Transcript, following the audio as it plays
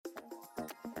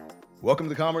Welcome to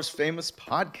the Commerce Famous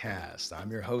Podcast.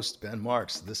 I'm your host, Ben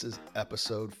Marks. This is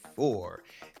episode 4.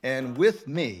 And with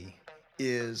me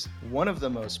is one of the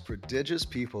most prodigious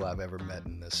people I've ever met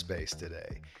in this space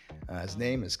today. His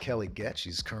name is Kelly Goetsch.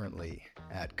 He's currently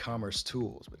at Commerce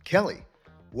Tools. But Kelly,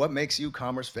 what makes you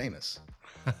Commerce famous?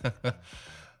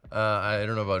 I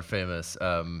don't know about famous.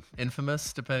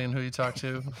 Infamous, depending on who you talk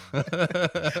to.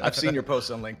 I've seen your posts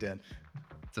on LinkedIn.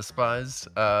 Despised.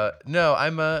 No,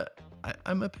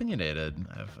 I'm opinionated.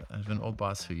 I have an old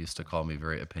boss who used to call me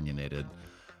very opinionated.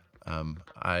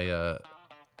 I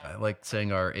like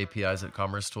saying our APIs at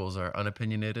Commerce Tools are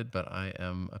unopinionated, but I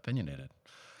am opinionated.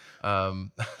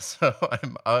 So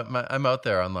I'm out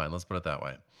there online. Let's put it that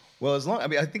way. Well,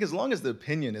 I think as long as the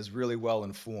opinion is really well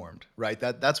informed, right?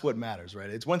 That's what matters, right?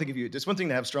 It's one thing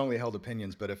to have strongly held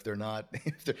opinions, but if they're not,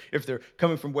 if they're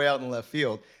coming from way out in the left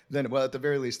field, then, well, at the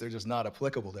very least, they're just not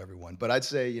applicable to everyone. But I'd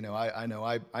say,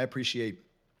 I appreciate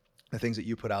the things that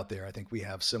you put out there. I think we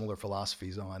have similar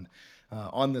philosophies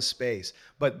on this space.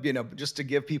 But just to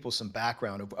give people some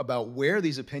background about where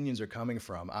these opinions are coming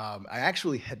from, I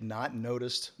actually had not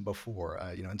noticed before,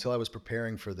 until I was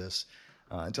preparing for this.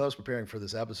 Until I was preparing for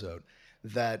this episode,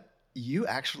 that you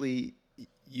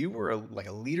were like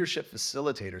a leadership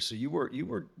facilitator. So you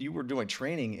were doing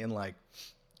training in like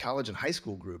college and high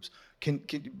school groups. Can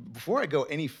before I go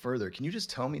any further, can you just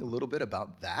tell me a little bit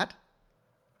about that?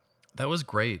 That was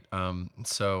great.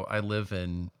 So I live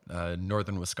in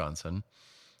northern Wisconsin,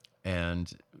 and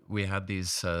we had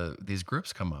these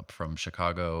groups come up from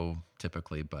Chicago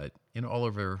typically, but all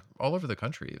over the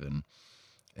country even,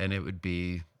 and it would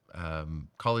be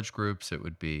college groups. It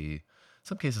would be, in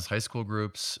some cases, high school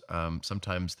groups.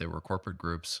 Sometimes they were corporate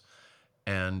groups.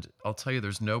 And I'll tell you,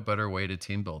 there's no better way to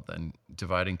team build than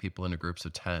dividing people into groups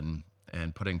of 10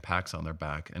 and putting packs on their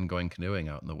back and going canoeing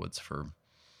out in the woods for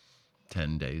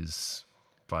 10 days,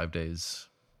 5 days.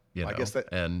 I guess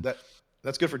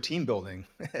that's good for team building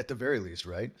at the very least,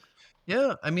 right?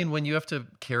 Yeah, I mean, when you have to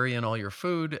carry in all your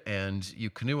food and you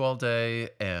canoe all day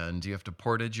and you have to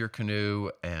portage your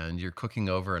canoe and you're cooking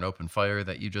over an open fire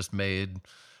that you just made,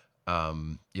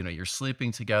 you're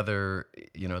sleeping together,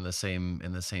 in the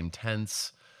same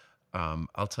tents.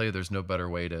 I'll tell you, there's no better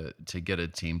way to get a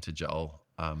team to gel.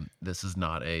 This is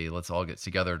not let's all get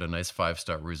together at a nice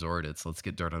 5-star resort. It's let's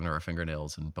get dirt under our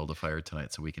fingernails and build a fire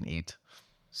tonight so we can eat.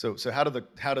 So how do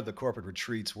the corporate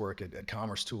retreats work at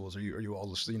Commerce Tools? Are you all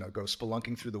just go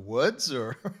spelunking through the woods,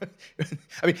 or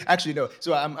I mean, actually no.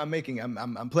 So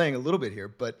I'm playing a little bit here,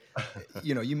 but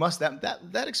you must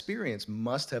that experience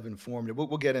must have informed it. We'll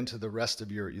get into the rest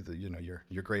of your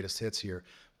greatest hits here,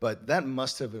 but that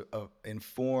must have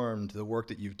informed the work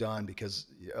that you've done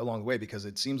along the way, because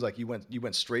it seems like you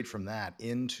went straight from that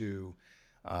into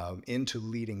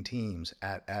leading teams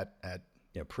at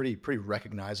pretty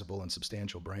recognizable and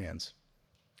substantial brands.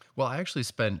 Well, I actually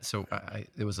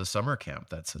it was a summer camp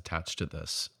that's attached to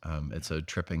this. It's a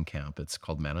tripping camp. It's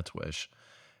called Manitowish.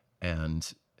 And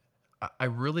I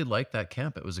really liked that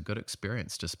camp. It was a good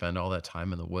experience to spend all that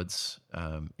time in the woods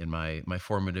in my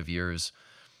formative years,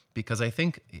 because I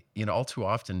think, all too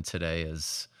often today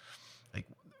is like,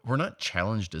 we're not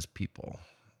challenged as people,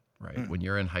 right? Mm. When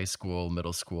you're in high school,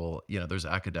 middle school, there's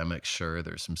academics, sure.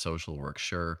 There's some social work,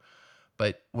 sure.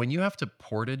 But when you have to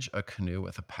portage a canoe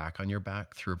with a pack on your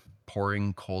back through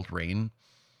pouring cold rain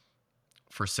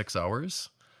for 6 hours,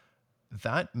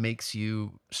 that makes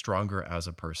you stronger as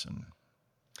a person.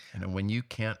 And when you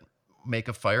can't make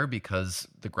a fire because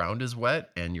the ground is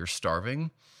wet and you're starving,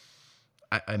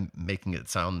 I'm making it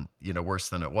sound, worse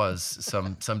than it was.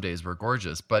 Some days were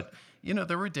gorgeous, but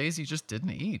there were days you just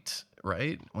didn't eat,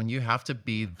 right? When you have to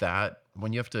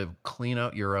when you have to clean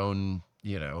out your own,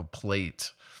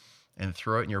 plate and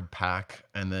throw it in your pack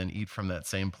and then eat from that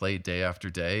same plate day after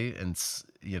day, and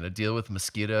deal with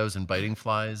mosquitoes and biting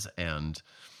flies and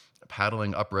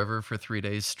paddling upriver for 3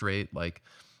 days straight, like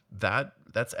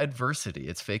that's adversity.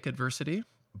 It's fake adversity,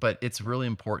 but it's really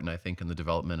important, I think, in the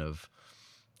development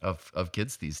of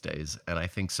kids these days. And I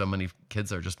think so many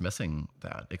kids are just missing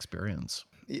that experience.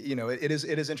 It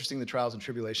is interesting, the trials and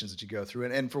tribulations that you go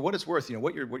through, and for what it's worth,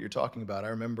 what you're talking about, I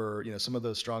remember, some of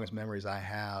the strongest memories I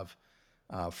have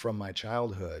from my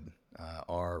childhood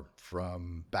are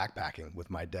from backpacking with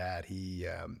my dad. He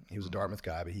was a Dartmouth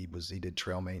guy, but he did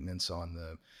trail maintenance on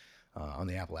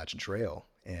the Appalachian Trail,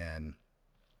 and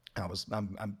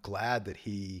I'm glad that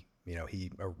he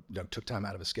took time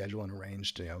out of his schedule and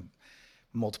arranged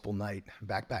multiple night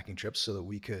backpacking trips so that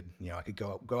we could I could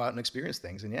go out and experience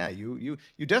things. And yeah, you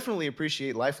definitely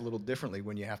appreciate life a little differently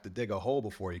when you have to dig a hole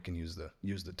before you can use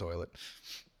the toilet.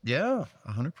 Yeah,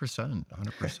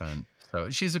 100%. So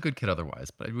she's a good kid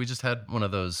otherwise, but we just had one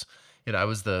of those, I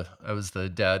was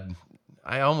the dad.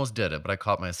 I almost did it, but I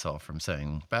caught myself from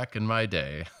saying back in my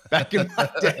day. Back in my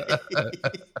day.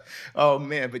 Oh,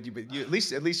 man, but you at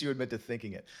least you admit to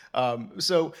thinking it.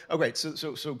 So, okay,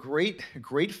 so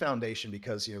great foundation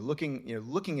because,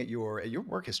 looking at your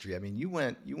work history, I mean, you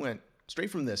went straight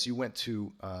from this, you went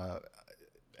to, a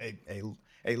a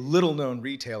a little known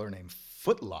retailer named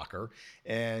Foot Locker,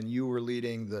 and you were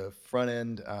leading the front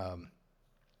end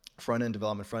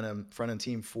development, front end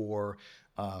team for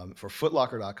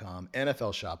footlocker.com,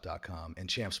 NFLshop.com, and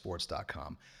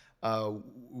champsports.com. Uh,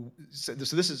 so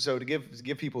this is so to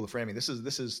give people the framing. This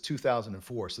is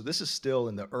 2004. So this is still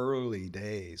in the early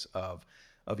days of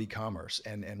e-commerce,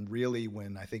 and really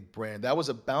when I think that was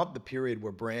about the period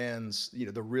where brands,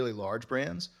 the really large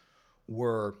brands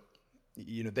were,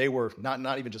 they were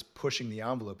not even just pushing the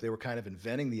envelope, they were kind of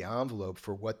inventing the envelope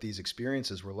for what these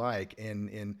experiences were like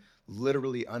in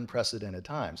literally unprecedented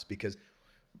times, because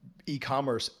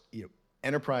e-commerce,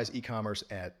 enterprise e-commerce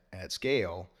at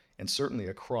scale, and certainly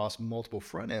across multiple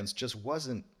front ends, just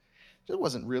wasn't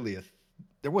really a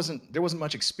there wasn't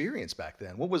much experience back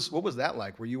then. What was that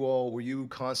like? Were you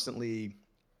constantly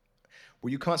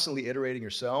iterating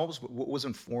yourselves? What was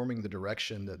informing the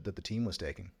direction that the team was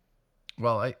taking?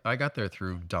 Well, I got there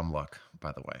through dumb luck,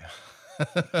 by the way.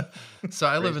 So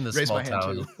I live Raise, in this raise small my hand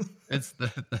too. town. It's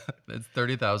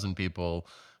 30,000 people,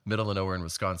 middle of nowhere in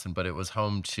Wisconsin, but it was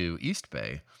home to East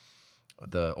Bay,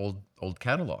 the old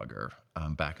cataloger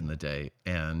back in the day,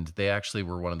 and they actually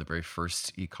were one of the very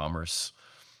first e-commerce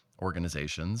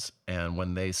organizations. And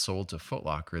when they sold to Foot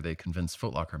Locker, they convinced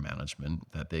Foot Locker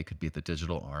management that they could be the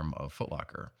digital arm of Foot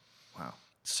Locker. Wow.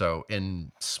 So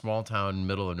in small town,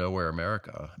 middle of nowhere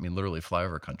America, I mean, literally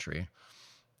flyover country,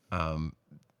 um,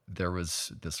 there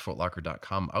was this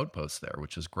footlocker.com outpost there,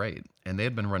 which is great. And they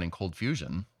had been running Cold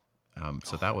Fusion.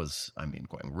 So that was, I mean,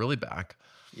 going really back.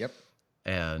 Yep.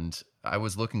 And I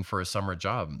was looking for a summer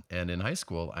job. And in high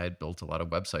school, I had built a lot of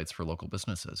websites for local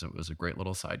businesses. It was a great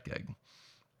little side gig,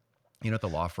 at the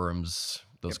law firms,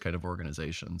 those Yep. kind of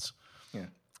organizations. Yeah.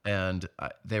 And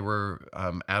they were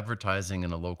advertising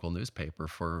in a local newspaper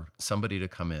for somebody to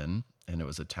come in, and it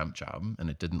was a temp job, and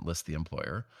it didn't list the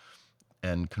employer,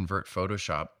 and convert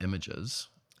Photoshop images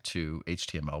to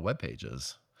HTML web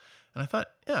pages. And I thought,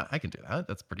 yeah, I can do that.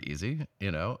 That's pretty easy,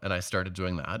 And I started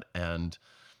doing that, and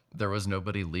there was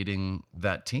nobody leading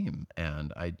that team,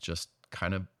 and I just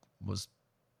kind of was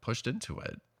pushed into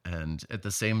it. And at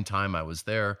the same time I was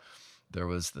there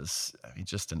was this, I mean,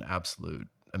 just an absolute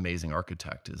amazing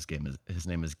architect. His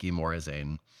name is Guy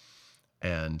Morizane,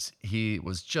 and he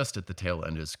was just at the tail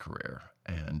end of his career,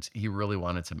 and he really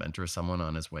wanted to mentor someone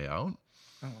on his way out.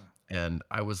 Oh, wow. And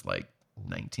I was like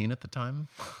 19 at the time.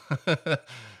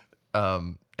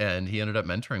 And he ended up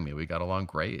mentoring me. We got along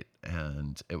great,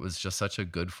 and it was just such a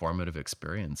good formative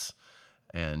experience.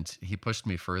 And he pushed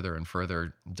me further and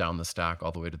further down the stack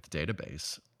all the way to the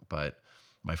database. But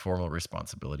my formal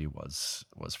responsibility was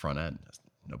front end.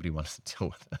 Nobody wanted to deal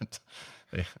with it.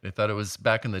 They thought it was,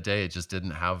 back in the day, it just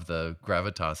didn't have the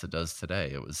gravitas it does today.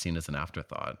 It was seen as an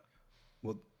afterthought.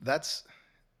 Well, that's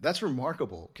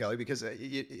remarkable, Kelly, because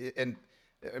and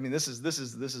I mean, this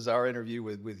is our interview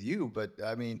with you, but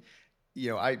I mean,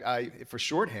 I for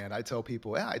shorthand, I tell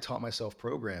people, yeah, I taught myself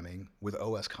programming with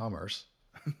OS Commerce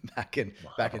back in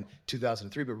Wow.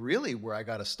 2003. But really, where I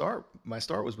got a start, my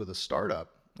start was with a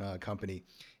startup company,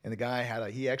 and the guy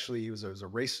he was a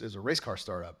race car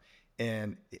startup,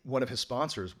 and one of his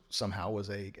sponsors somehow was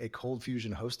a Cold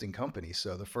Fusion hosting company.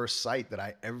 So the first site that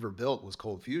I ever built was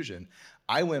Cold Fusion.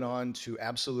 I went on to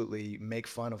absolutely make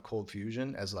fun of Cold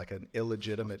Fusion as like an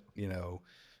illegitimate,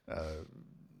 uh,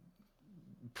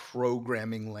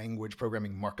 programming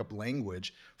markup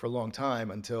language for a long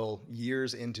time, until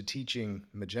years into teaching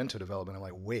Magento development, I'm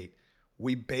like, wait,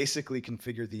 we basically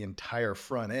configure the entire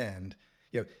front end.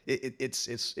 It's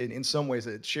in some ways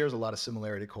it shares a lot of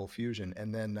similarity to Cold Fusion,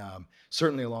 and then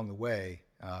certainly along the way,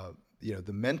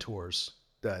 the mentors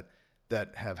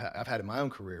I've had in my own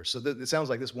career. So it sounds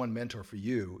like this one mentor for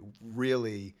you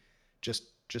really just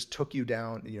took you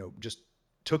down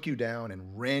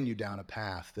and ran you down a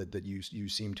path that you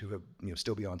seem to have,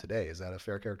 still be on today. Is that a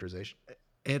fair characterization?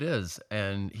 It is.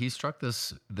 And he struck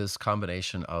this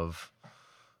combination of,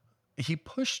 he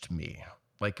pushed me,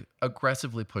 like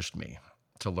aggressively pushed me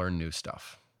to learn new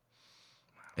stuff.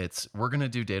 We're going to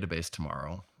do database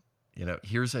tomorrow.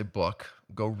 Here's a book,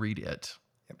 go read it.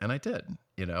 Yep. And I did,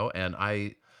 and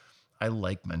I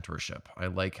like mentorship. I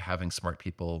like having smart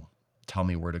people tell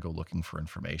me where to go looking for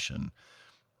information.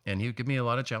 And he would give me a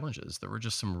lot of challenges. There were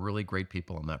just some really great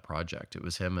people on that project. It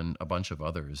was him and a bunch of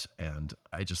others, and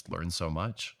I just learned so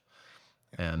much.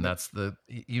 And Yeah.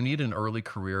 you need an early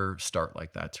career start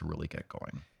like that to really get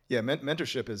going. Yeah,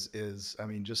 mentorship is I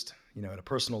mean, just at a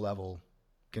personal level,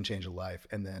 can change a life.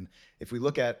 And then if we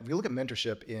look at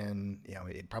mentorship in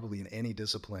probably in any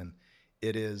discipline,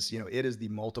 it is the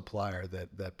multiplier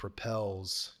that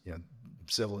propels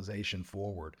civilization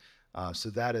forward. So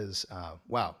that is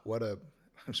wow, what a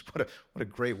what a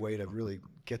great way to really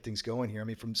get things going here. I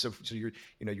mean, so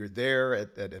you're there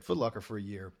at Foot Locker for a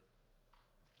year,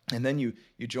 and then you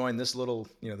join this little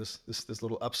this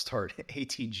little upstart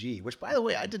ATG, which by the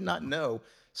way I did not know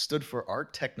stood for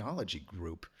Art Technology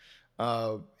Group,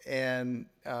 and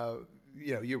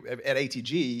you at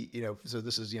ATG, so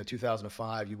this is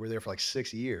 2005. You were there for like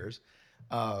 6 years.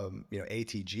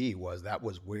 ATG was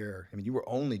where, I mean, you were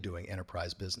only doing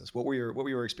enterprise business. What were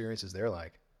your experiences there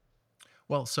like?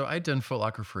 Well, so I'd done Foot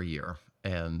Locker for a year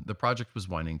and the project was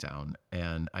winding down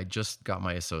and I just got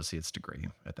my associate's degree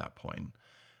at that point.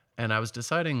 And I was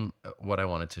deciding what I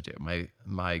wanted to do.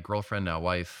 My girlfriend, now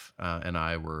wife, and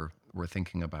I were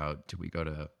thinking about, do we go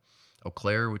to Eau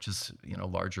Claire, which is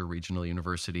larger regional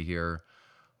university here,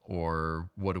 or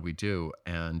what do we do?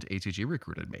 And ATG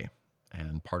recruited me,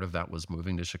 and part of that was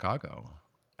moving to Chicago.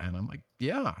 And I'm like,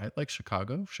 yeah, I like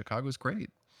Chicago. Chicago's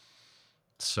great.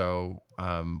 So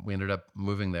we ended up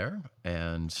moving there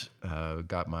and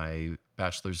got my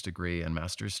bachelor's degree and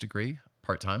master's degree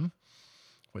part time,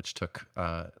 which took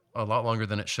a lot longer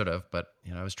than it should have. But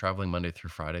I was traveling Monday through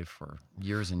Friday for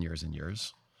years and years and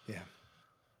years. Yeah.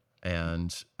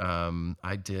 And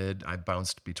I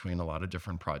bounced between a lot of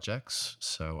different projects.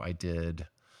 So I did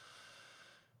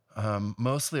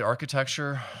mostly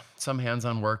architecture, some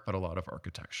hands-on work, but a lot of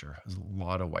architecture. There's a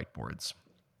lot of whiteboards.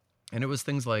 And it was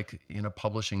things like,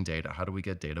 publishing data. How do we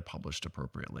get data published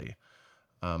appropriately?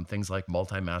 Things like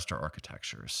multi-master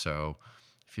architecture. So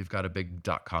if you've got a big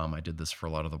 .com, I did this for a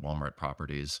lot of the Walmart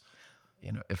properties.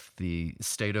 If the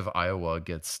state of Iowa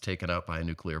gets taken out by a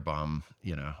nuclear bomb,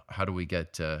 how do we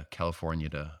get California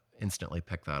to instantly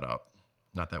pick that up?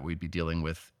 Not that we'd be dealing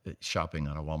with shopping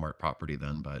on a Walmart property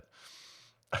then, but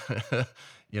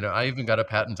I even got a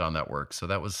patent on that work. So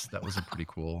that was a pretty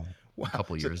cool Wow.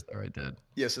 couple So years there I did.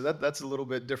 yeah, so that's a little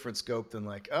bit different scope than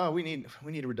like, oh, we need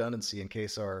redundancy in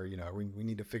case our, we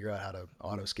need to figure out how to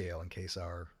auto scale in case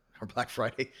our Black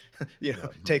Friday, Yeah.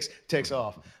 takes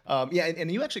off. Yeah,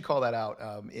 and you actually call that out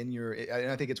in your,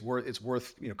 and I think it's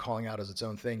worth calling out as its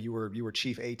own thing. You were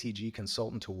chief ATG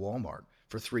consultant to Walmart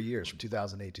for 3 years, from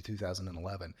 2008 to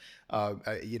 2011.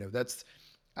 That's,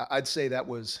 I'd say that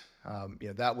was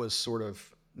that was sort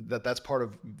of that's part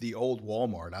of the old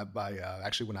Walmart. I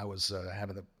actually, when I was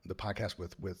having the podcast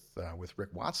with Rick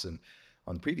Watson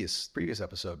on the previous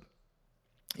episode,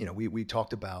 we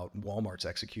talked about Walmart's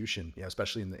execution,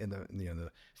 especially in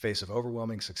the face of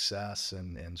overwhelming success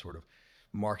and sort of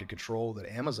market control that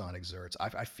Amazon exerts.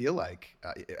 I feel like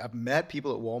I've met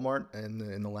people at Walmart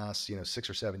in the last 6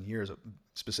 or 7 years,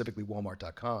 specifically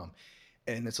Walmart.com,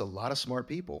 and it's a lot of smart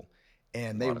people,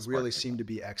 and A they lot of smart really seem people. to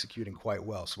be executing quite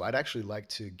well. So I'd actually like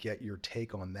to get your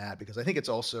take on that, because I think it's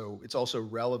also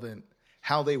relevant.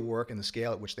 How they work and the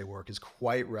scale at which they work is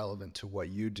quite relevant to what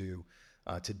you do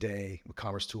today with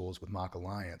Commerce Tools with MACH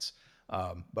Alliance.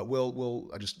 But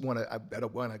I just want to I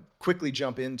don't want to quickly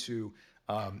jump into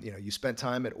you spent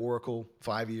time at Oracle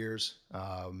 5 years.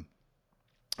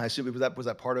 I assume was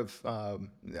that part of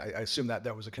I assume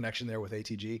that was a connection there with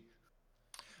ATG.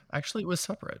 Actually, it was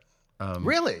separate.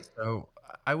 Really? So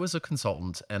I was a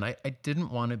consultant and I didn't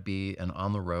want to be an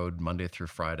on the road Monday through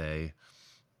Friday,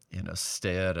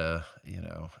 stay at a,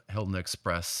 Hilton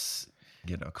Express,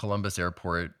 Columbus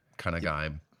Airport kind of Yeah.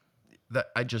 guy. That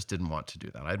I just didn't want to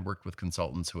do that. I'd worked with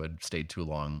consultants who had stayed too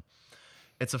long.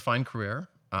 It's a fine career.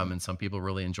 Mm. And some people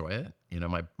really enjoy it.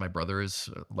 My brother is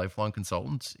a lifelong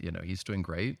consultant. He's doing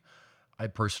great. I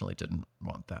personally didn't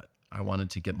want that. I wanted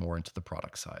to get more into the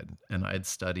product side. And I had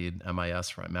studied MIS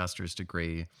for my master's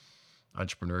degree,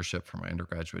 entrepreneurship for my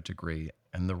undergraduate degree.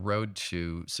 And the road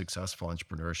to successful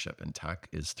entrepreneurship in tech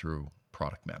is through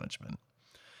product management.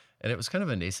 And it was kind of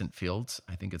a nascent field.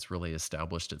 I think it's really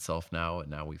established itself now.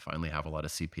 And now we finally have a lot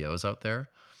of CPOs out there.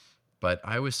 But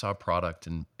I always saw product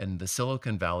and the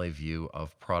Silicon Valley view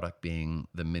of product being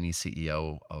the mini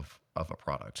CEO of a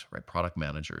product, right? Product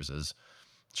managers as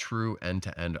true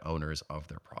end-to-end owners of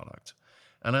their product.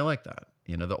 And I like that.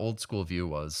 The old school view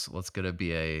was let's get a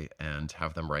BA and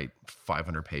have them write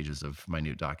 500 pages of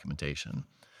minute documentation.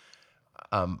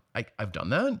 I've done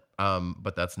that,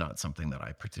 but that's not something that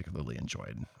I particularly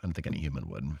enjoyed. I don't think any human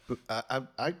would. But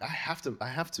I have to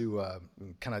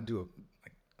kind of do a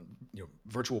like,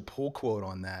 virtual pull quote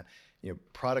on that.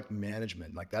 Product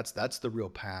management, like that's the real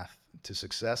path to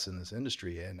success in this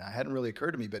industry. And it hadn't really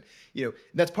occurred to me, but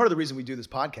that's part of the reason we do this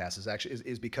podcast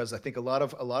is because I think a lot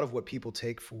of what people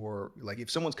take for, like, if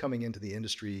someone's coming into the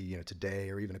industry, today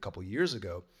or even a couple of years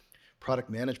ago, product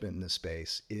management in this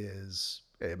space is,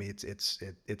 I mean, it's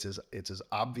as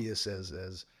obvious as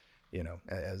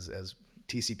as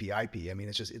TCP IP. I mean,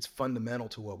 it's fundamental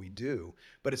to what we do.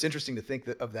 But it's interesting to think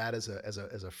of that as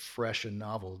a fresh and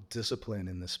novel discipline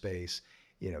in the space,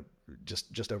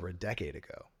 just over a decade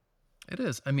ago. It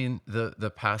is. I mean,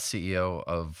 the past CEO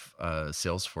of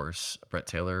Salesforce, Brett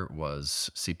Taylor, was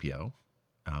CPO,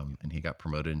 and he got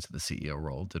promoted into the CEO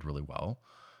role, did really well.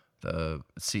 The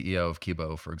CEO of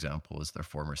Kibo, for example, is their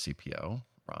former CPO.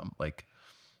 Like,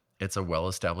 it's a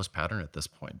well-established pattern at this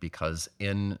point, because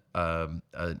in an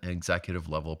executive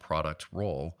level product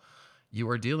role, you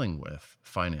are dealing with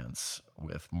finance,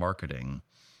 with marketing,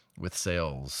 with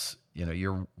sales.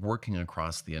 You're working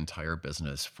across the entire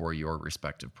business for your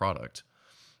respective product.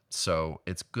 So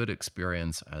it's good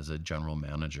experience as a general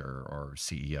manager or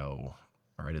CEO.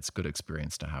 All right, it's good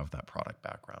experience to have that product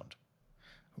background.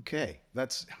 Okay,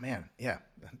 that's, man, yeah.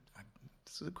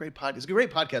 This is a great podcast. It's a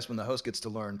great podcast when the host gets to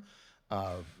learn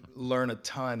a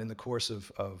ton in the course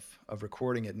of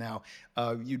recording it. Now,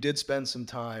 you did spend some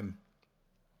time.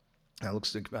 It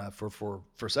looks like for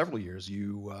several years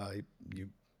you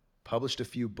published a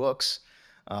few books,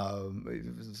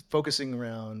 focusing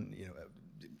around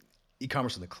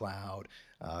e-commerce in the cloud,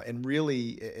 and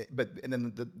really, and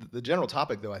then the general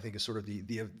topic, though, I think, is sort of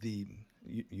the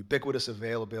ubiquitous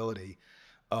availability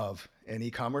of an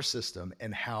e-commerce system,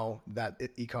 and how that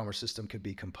e-commerce system could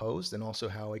be composed, and also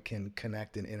how it can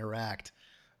connect and interact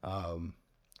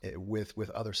with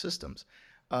other systems.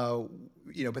 But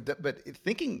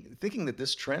thinking that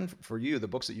this trend for you, the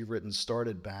books that you've written,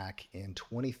 started back in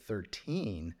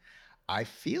 2013, I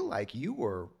feel like you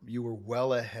were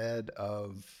well ahead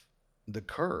of the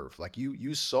curve. Like,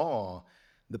 you saw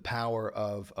the power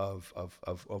of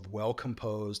well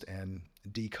composed and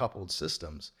decoupled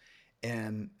systems.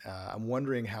 And I'm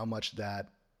wondering how much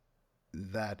that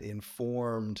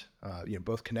informed,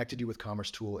 both connected you with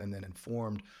Commerce Tool, and then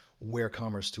informed where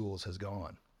Commerce Tools has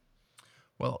gone.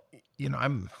 Well,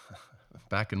 I'm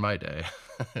back in my day,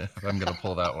 if I'm going to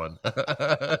pull that one. I'm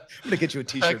going to get you a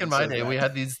t-shirt. Back in my day, we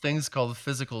had these things called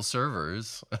physical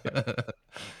servers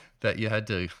that you had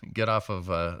to get off of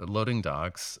loading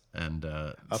docks and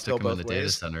stick them in the data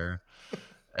center.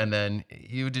 And then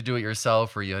you had to do it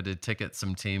yourself, or you had to ticket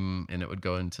some team, and it would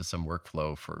go into some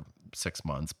workflow for 6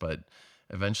 months. But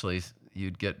eventually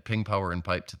you'd get ping, power, and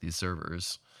pipe to these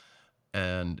servers.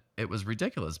 And it was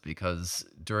ridiculous, because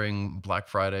during Black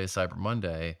Friday, Cyber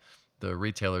Monday, the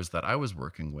retailers that I was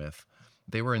working with,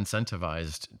 they were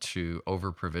incentivized to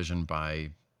over provision by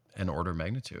an order of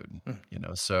magnitude.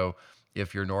 So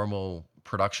if your normal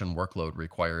production workload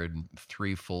required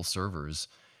 3 full servers,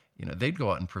 they'd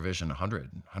go out and provision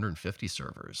 100, 150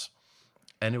 servers.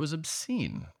 And it was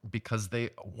obscene, because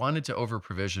they wanted to over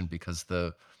provision, because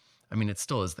it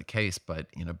still is the case, but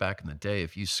back in the day,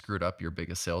 if you screwed up your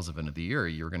biggest sales event of the year,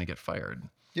 you were going to get fired.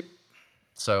 Yep.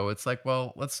 So it's like,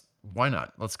 well, why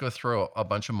not? Let's go throw a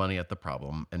bunch of money at the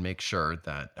problem and make sure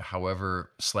that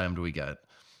however slammed we get,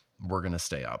 we're going to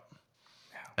stay up.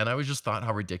 Yeah. And I just thought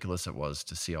how ridiculous it was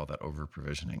to see all that over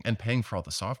provisioning and paying for all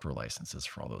the software licenses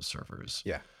for all those servers.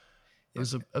 Yeah. It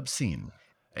was obscene.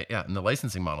 Yeah, and the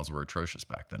licensing models were atrocious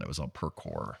back then. It was all per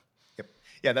core. Yep.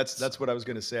 Yeah, that's what I was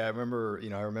going to say. I remember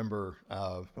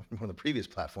one of the previous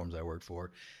platforms I worked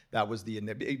for, that was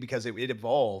because it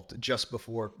evolved just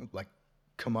before, like,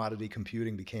 commodity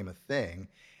computing became a thing,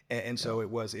 and so it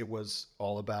was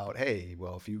all about, hey,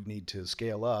 well, if you need to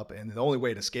scale up, and the only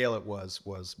way to scale it was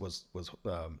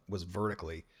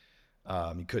vertically.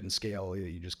 You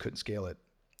just couldn't scale it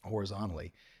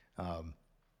horizontally.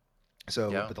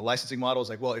 But the licensing model is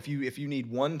like, well, if you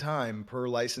need one time per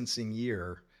licensing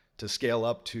year to scale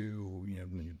up to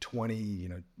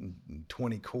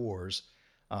 20 cores,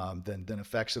 then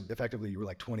effectively you were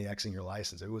like 20xing your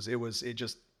license.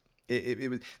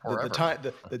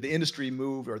 The industry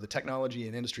moved, or the technology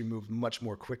and industry moved much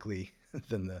more quickly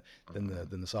than the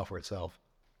software itself.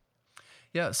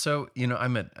 Yeah, so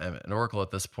I'm at Oracle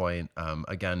at this point.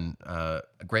 Again, a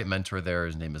great mentor there.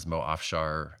 His name is Mo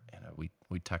Afshar.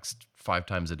 We text 5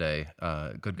 times a day.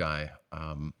 Good guy.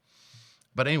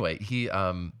 But anyway, he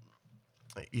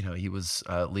was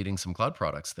leading some cloud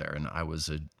products there, and I was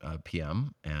a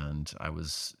PM, and I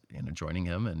was joining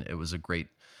him, and it was a great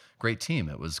team.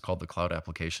 It was called the Cloud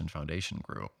Application Foundation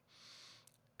Group.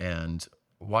 And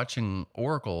watching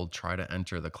Oracle try to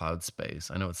enter the cloud space.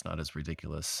 I know it's not as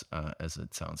ridiculous as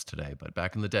it sounds today, but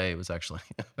back in the day, it was actually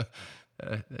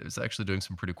it was actually doing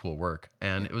some pretty cool work,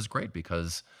 and Yeah. it was great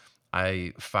because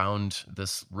I found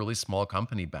this really small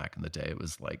company back in the day. It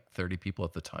was like 30 people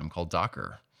at the time, called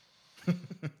Docker,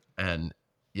 and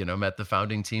met the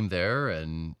founding team there,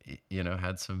 and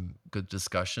had some good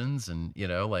discussions, and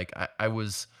like I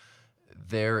was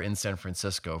there in San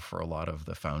Francisco for a lot of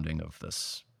the founding of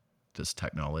this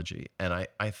technology. And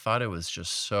I thought it was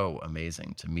just so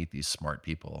amazing to meet these smart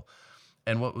people.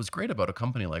 And what was great about a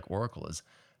company like Oracle is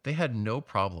they had no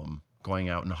problem going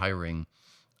out and hiring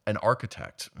an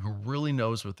architect who really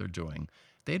knows what they're doing.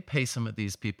 They'd pay some of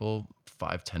these people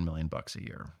 5, 10 million bucks a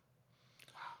year.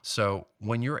 So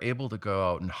when you're able to go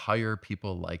out and hire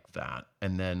people like that,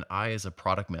 and then I, as a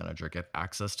product manager, get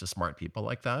access to smart people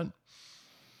like that,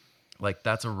 like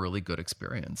that's a really good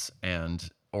experience. And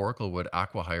Oracle would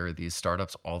acqui-hire these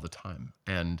startups all the time,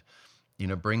 and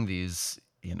bring these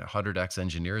 100x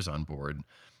engineers on board.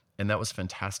 And that was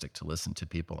fantastic to listen to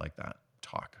people like that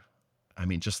talk. I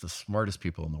mean, just the smartest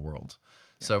people in the world.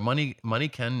 Yeah. So money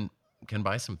can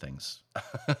buy some things.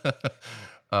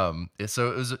 So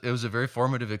it was a very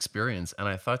formative experience, and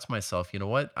I thought to myself, you know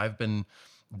what? I've been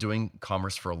doing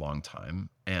commerce for a long time,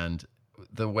 and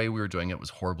the way we were doing it was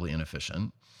horribly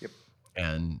inefficient. Yep.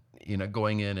 And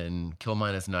going in and kill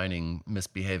minus nining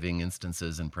misbehaving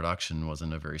instances in production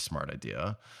wasn't a very smart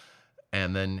idea.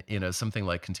 And then something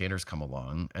like containers come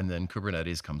along, and then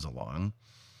Kubernetes comes along,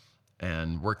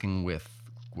 and working with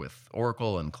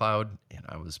Oracle and cloud, and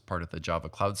I was part of the Java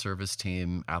cloud service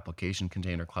team, application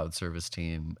container cloud service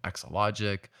team,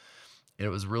 Exalogic. And it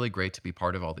was really great to be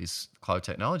part of all these cloud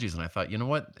technologies. And I thought, you know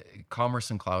what? Commerce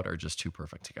and cloud are just too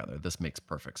perfect together. This makes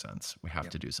perfect sense. We have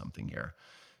Yep. to do something here.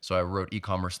 So I wrote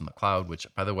e-commerce in the cloud, which,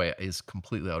 by the way, is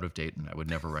completely out of date, and I would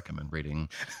never recommend reading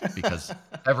because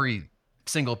every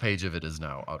single page of it is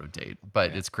now out of date.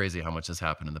 But Yeah. it's crazy how much has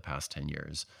happened in the past 10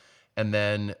 years. And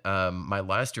then my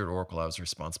last year at Oracle, I was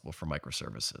responsible for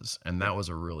microservices. And Yep. that was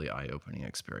a really eye-opening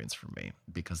experience for me,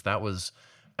 because that was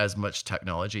as much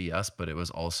technology, yes, but it was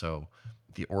also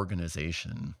the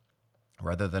organization.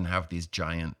 Rather than have these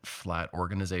giant flat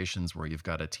organizations where you've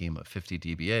got a team of 50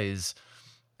 DBAs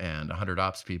and 100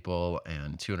 ops people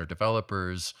and 200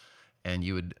 developers, and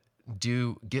you would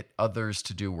get others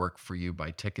to do work for you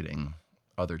by ticketing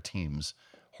other teams.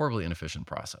 Horribly inefficient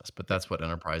process, but Yep. that's what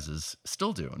enterprises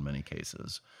still do in many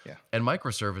cases. Yeah. And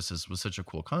microservices was such a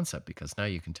cool concept because now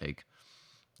you can take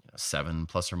 7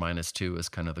 ± 2 as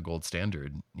kind of the gold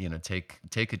standard.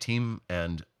 Take a team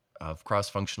and of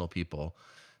cross-functional people,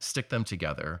 stick them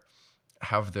together,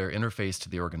 have their interface to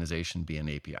the organization be an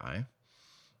API,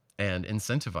 and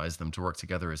incentivize them to work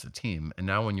together as a team. And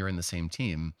now when you're in the same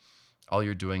team, all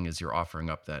you're doing is you're offering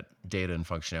up that data and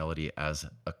functionality as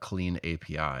a clean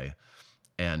API.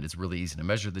 And it's really easy to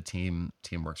measure the team.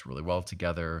 Team works really well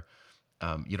together.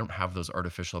 You don't have those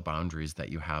artificial boundaries that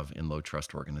you have in low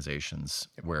trust organizations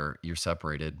Yep. where you're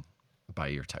separated by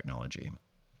your technology.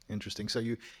 Interesting. So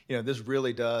this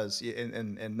really does,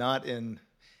 and not in,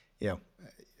 you know,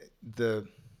 the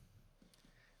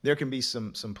there can be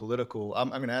some political. I'm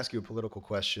going to ask you a political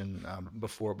question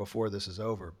before this is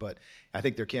over, but I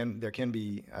think there can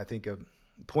be, I think, a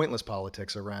pointless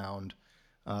politics around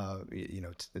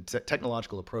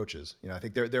technological approaches. I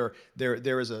think there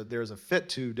is a fit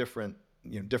to different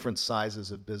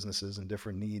sizes of businesses and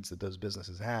different needs that those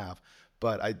businesses have.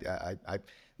 But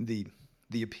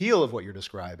the appeal of what you're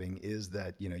describing is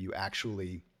that you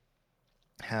actually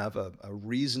have a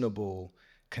reasonable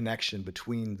connection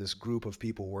between this group of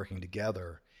people working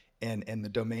together and the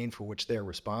domain for which they're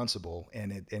responsible,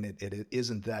 and it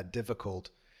isn't that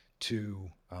difficult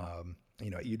to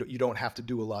you don't have to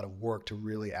do a lot of work to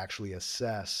really actually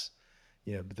assess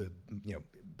the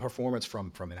performance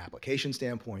from an application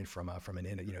standpoint, from an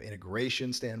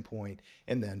integration standpoint,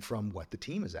 and then from what the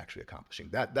team is actually accomplishing.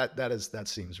 That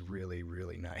seems really,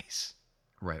 really nice.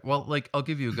 Right. Well, like I'll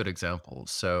give you a good example.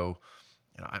 So,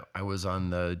 I was on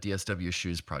the DSW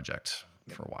shoes project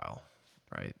Yep. for a while,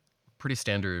 right? Pretty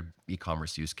standard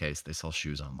e-commerce use case. They sell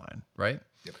shoes online, right?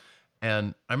 Yep.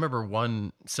 And I remember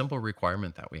one simple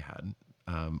requirement that we had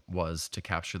was to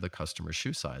capture the customer's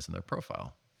shoe size in their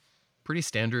profile. Pretty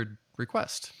standard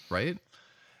request, right?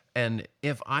 And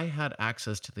if I had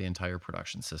access to the entire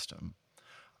production system,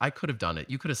 I could have done it.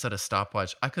 You could have set a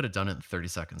stopwatch. I could have done it in 30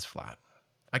 seconds flat.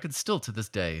 I could still, to this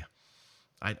day,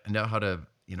 I know how to,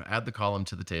 add the column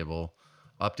to the table,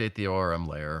 update the ORM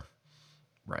layer,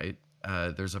 right?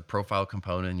 There's a profile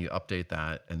component, you update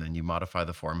that, and then you modify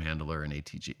the form handler in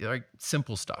ATG. Like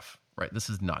simple stuff, right? This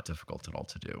is not difficult at all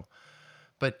to do.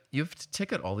 But you have to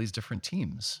ticket all these different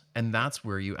teams. And that's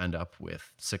where you end up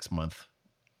with 6-month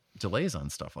delays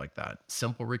on stuff like that.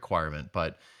 Simple requirement,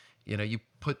 but you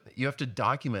have to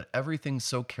document everything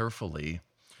so carefully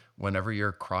whenever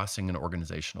you're crossing an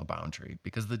organizational boundary,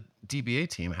 because the DBA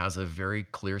team has a very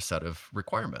clear set of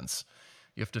requirements.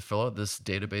 You have to fill out this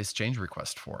database change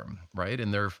request form, right?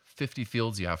 And there are 50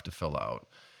 fields you have to fill out.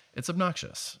 It's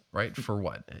obnoxious, right? For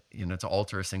what? To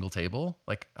alter a single table?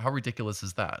 Like, how ridiculous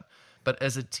is that? But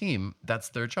as a team, that's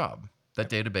their job. That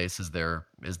database is their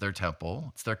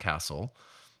temple, it's their castle,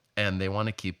 and they want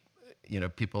to keep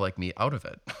people like me out of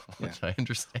it, Yeah. which I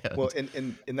understand. Well,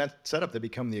 in that setup, they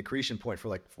become the accretion point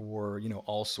for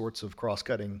all sorts of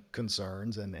cross-cutting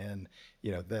concerns, and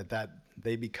that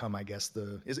they become, I guess,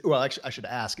 actually I should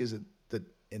ask, is it that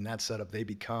in that setup they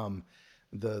become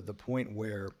the point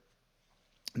where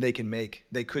they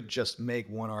could just make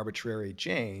one arbitrary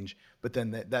change, but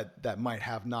then that might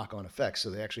have knock-on effects. So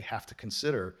they actually have to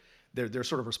consider, they're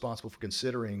sort of responsible for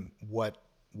considering what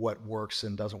works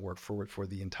and doesn't work for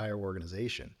the entire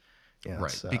organization. Yeah,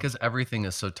 Right, because everything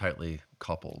is so tightly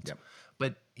coupled. Yep.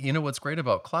 But what's great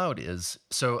about cloud is,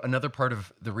 so another part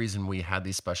of the reason we had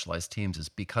these specialized teams is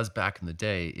because back in the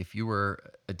day, if you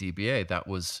were a DBA, that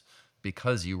was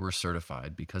because you were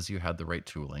certified, because you had the right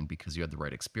tooling, because you had the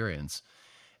right experience.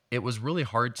 It was really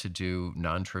hard to do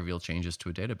non-trivial changes to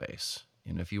a database.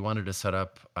 If you wanted to set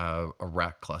up a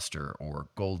rack cluster or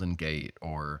Golden Gate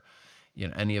or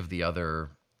any of the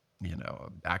other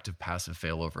active passive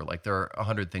failover, like there are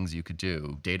 100 things you could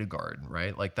do, data guard,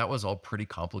 right? Like that was all pretty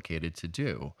complicated to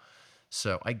do.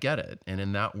 So I get it. And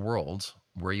in that world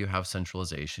where you have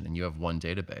centralization and you have one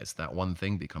database, that one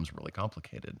thing becomes really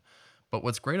complicated. But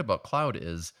what's great about cloud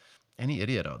is any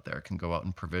idiot out there can go out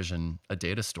and provision a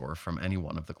data store from any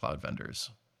one of the cloud vendors,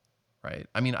 right?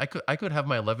 I mean, I could have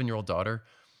my 11-year-old daughter,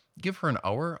 give her an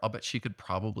hour, I'll bet she could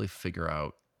probably figure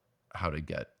out how to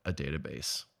get a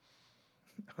database,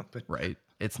 right?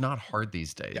 It's not hard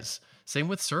these days. Yeah. Same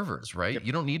with servers, right? Yep.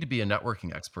 You don't need to be a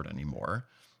networking expert anymore.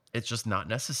 It's just not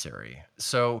necessary.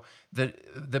 So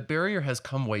the barrier has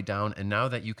come way down, and now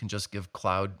that you can just give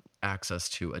cloud access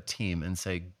to a team and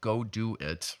say, go do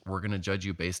it, we're going to judge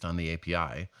you based on the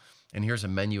API, and here's a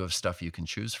menu of stuff you can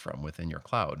choose from within your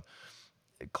cloud.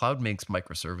 Cloud makes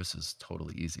microservices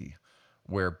totally easy,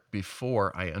 where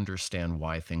before I understand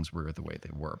why things were the way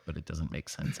they were, but it doesn't make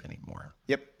sense anymore.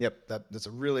 Yep.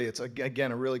 It's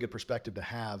again a really good perspective to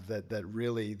have. That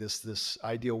really this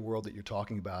ideal world that you're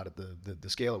talking about at the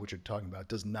scale at which you're talking about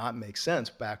does not make sense.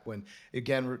 Back when,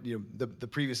 again, the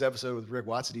previous episode with Rick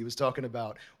Watson, he was talking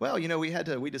about, well,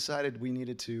 we decided we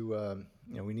needed to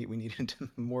we needed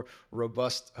a more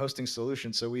robust hosting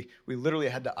solution, so we literally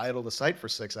had to idle the site for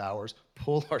 6 hours,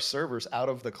 pull our servers out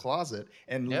of the closet,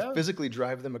 and physically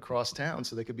drive them across town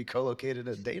so they could be co-located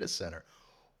in a data center.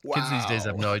 Wow. Kids these days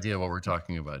have no idea what we're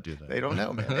talking about, do they? They don't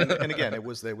know, man. And again, it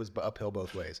was uphill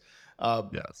both ways.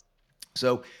 Yes.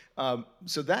 So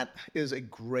that is a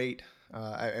great.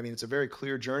 I mean, it's a very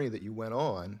clear journey that you went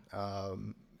on,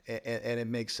 and it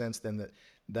makes sense then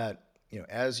that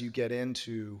as you get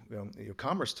into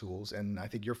commerce tools, and I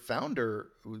think your founder,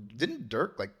 didn't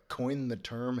Dirk coin the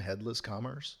term headless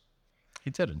commerce? He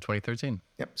did in 2013.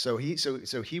 Yep. So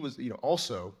he was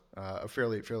also a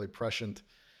fairly prescient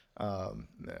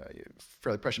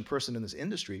person in this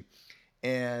industry,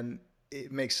 and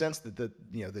it makes sense that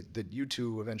you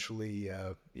two eventually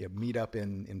meet up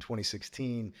in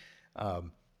 2016.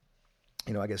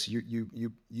 I guess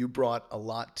you brought a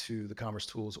lot to the Commerce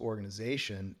Tools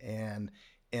organization, and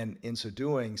in so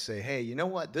doing say, hey, you know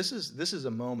what, this is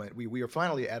a moment, we are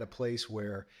finally at a place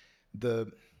where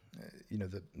the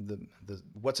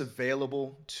what's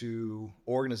available to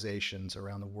organizations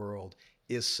around the world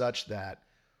is such that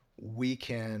we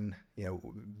can,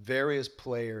 various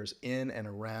players in and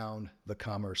around the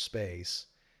commerce space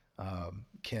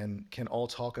can all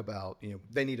talk about,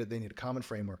 they need a common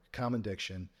framework, common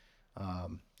diction,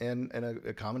 and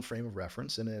a common frame of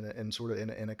reference, and sort of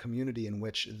in a community in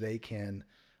which they can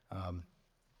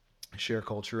share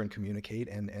culture and communicate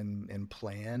and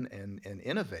plan and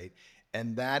innovate,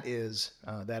 and that is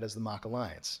the MACH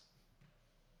Alliance.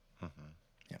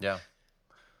 Mm-hmm. Yeah.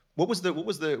 When was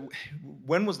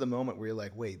the moment where you're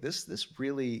like, wait, this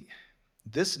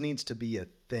needs to be a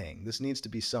thing. This needs to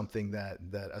be something that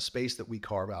a space that we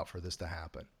carve out for this to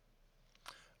happen.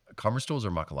 Commerce Tools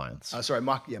or MACH Alliance?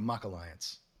 MACH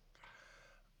Alliance.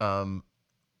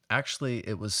 Actually,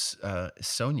 it was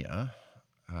Sonia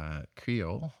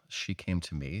Creole. She came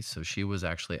to me. So she was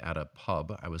actually at a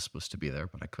pub. I was supposed to be there,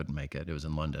 but I couldn't make it. It was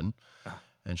in London.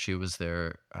 And she was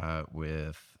there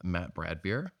with Matt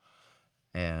Bradbeer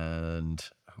and and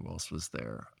who else was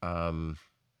there?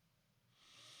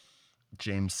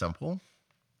 James Semple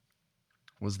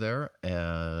was there,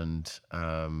 and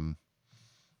who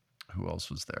else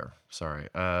was there? Sorry,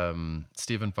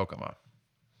 Stephen Fokoma.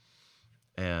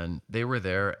 And they were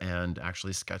there and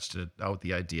actually sketched it out,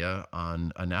 the idea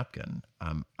on a napkin.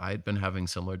 I'd been having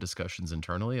similar discussions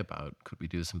internally about could we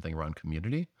do something around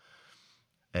community,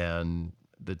 and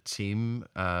the team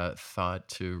thought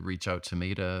to reach out to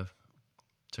me to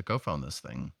co-found this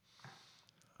thing.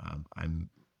 I'm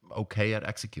okay at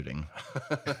executing.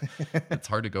 It's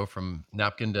hard to go from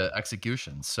napkin to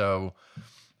execution. So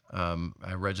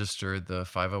I registered the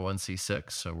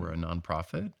 501c6, so we're a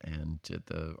nonprofit, and did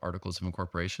the articles of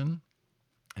incorporation.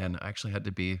 And I actually had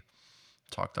to be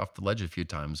talked off the ledge a few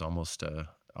times. Almost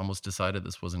decided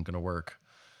this wasn't going to work.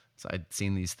 So I'd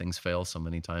seen these things fail so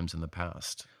many times in the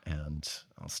past, and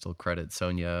I'll still credit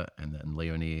Sonia and then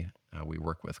Leonie. We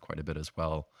work with quite a bit as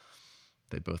well.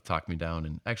 They both talked me down,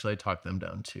 and actually I talked them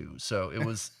down too. So it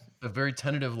was a very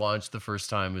tentative launch the first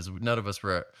time. Is none of us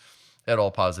were at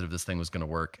all positive this thing was going to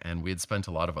work, and we had spent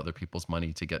a lot of other people's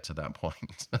money to get to that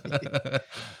point.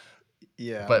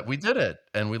 Yeah. But we did it,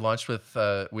 and we launched with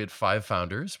we had 5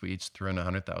 founders. We each threw in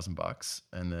 $100,000,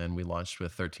 and then we launched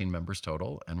with 13 members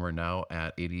total, and we're now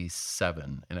at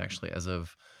 87. And actually, as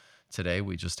of today,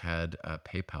 we just had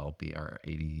PayPal be our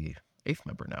 88th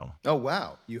member now. Oh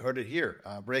wow! You heard it here.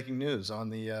 Breaking news on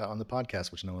the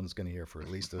podcast, which no one's going to hear for at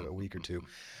least a week or two.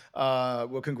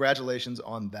 Well, congratulations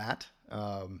on that.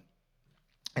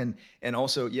 And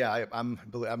also, yeah,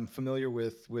 I'm familiar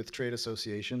with trade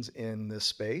associations in this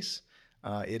space.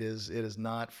 It is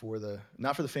not for the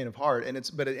faint of heart, and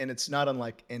it's not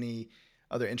unlike any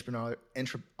other it's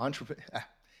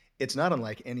not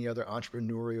unlike any other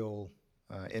entrepreneurial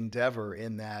endeavor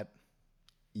in that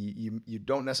you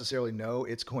don't necessarily know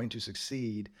it's going to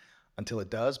succeed until it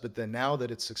does. But then now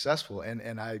that it's successful,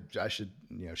 and I should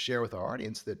share with our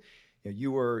audience that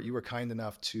you were kind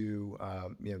enough to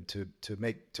to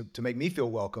make me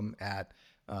feel welcome at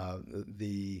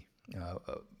the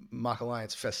MACH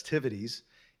Alliance festivities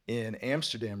in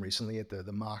Amsterdam recently at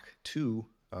the MACH 2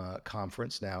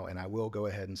 conference now. And I will go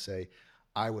ahead and say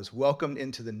I was welcomed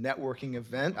into the networking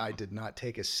event. I did not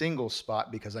take a single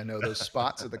spot because I know those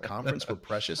spots at the conference were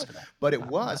precious. But it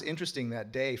was interesting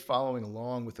that day, following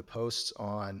along with the posts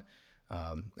on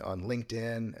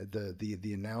LinkedIn,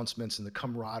 the announcements and the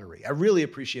camaraderie. I really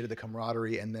appreciated the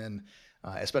camaraderie, and then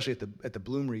especially at the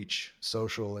Bloomreach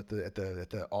social at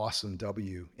the awesome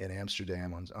W in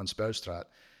Amsterdam on Spuistraat.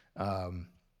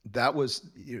 That was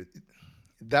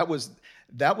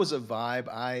a vibe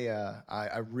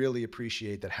I really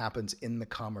appreciate that happens in the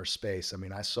commerce space. I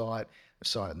mean, I saw it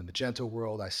in the Magento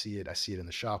world. I see it in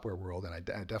the shopware world, and I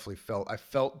definitely felt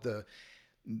the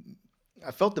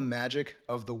magic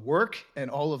of the work and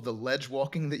all of the ledge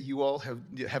walking that you all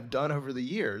have done over the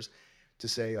years to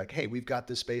say, like, hey, we've got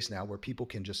this space now where people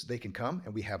can come,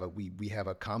 and we have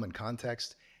a common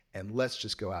context, and let's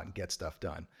just go out and get stuff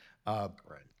done.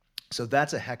 Right. So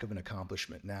that's a heck of an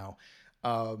accomplishment. Now,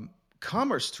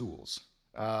 commerce tools.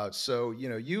 So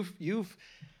you've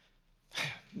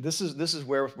this is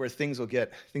where things will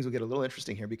get a little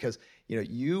interesting here, because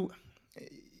you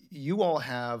all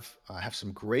have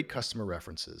some great customer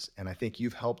references, and I think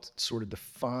you've helped sort of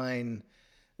define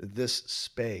this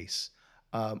space.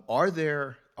 Are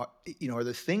there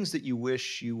things that you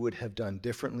wish you would have done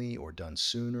differently, or done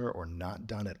sooner, or not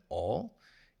done at all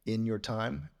in your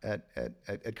time at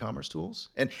Commerce Tools?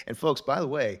 And folks, by the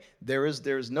way, there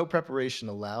is no preparation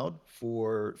allowed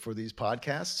for these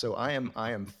podcasts. So I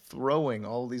am throwing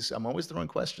all these. I'm always throwing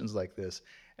questions like this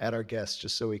at our guests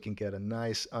just so we can get a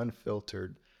nice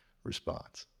unfiltered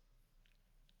response.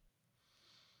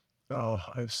 Oh,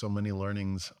 I have so many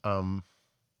learnings.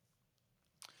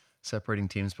 Separating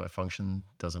teams by function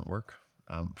doesn't work.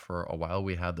 For a while,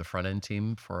 we had the front end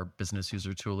team for our business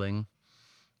user tooling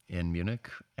in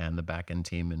Munich and the back end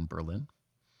team in Berlin.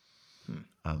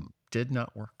 Did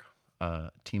not work.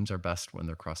 Teams are best when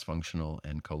they're cross-functional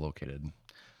and co-located.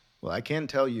 Well, I can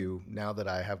tell you now that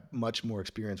I have much more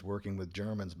experience working with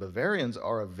Germans, Bavarians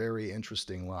are a very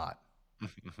interesting lot.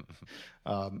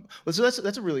 Well, so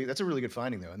that's a really good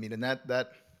finding, though. I mean, and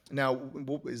that now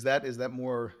is that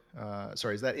more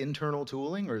is that internal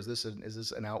tooling, or is this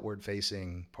an outward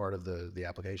facing part of the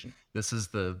application? This is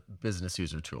the business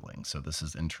user tooling, so this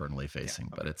is internally facing,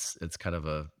 yeah, okay. But it's kind of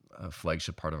a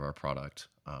flagship part of our product.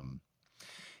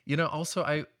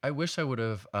 Also I wish I would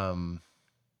have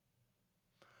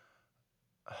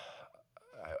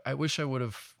I wish I would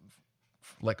have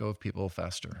let go of people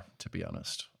faster, to be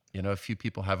honest. A few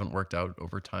people haven't worked out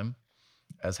over time,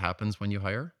 as happens when you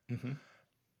hire. Mm-hmm.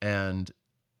 And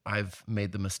I've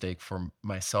made the mistake for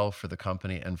myself, for the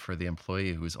company, and for the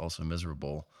employee who's also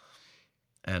miserable.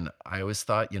 And I always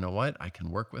thought, you know what? I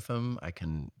can work with them. I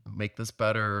can make this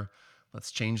better.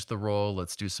 Let's change the role.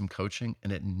 Let's do some coaching.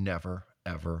 And it never,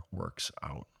 ever works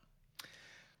out.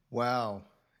 Wow.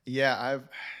 Yeah,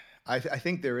 I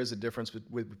think there is a difference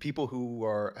with people who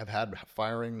have had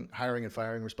hiring and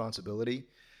firing responsibility.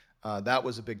 That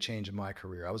was a big change in my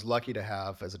career. I was lucky to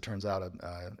have, as it turns out,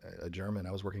 a German.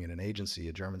 I was working in an agency,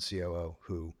 a German COO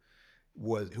who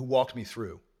walked me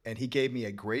through, and he gave me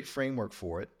a great framework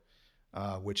for it,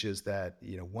 which is that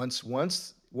once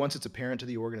it's apparent to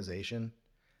the organization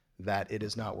that it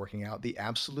is not working out, the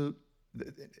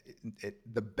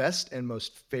best and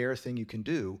most fair thing you can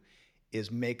do is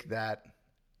make that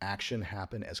action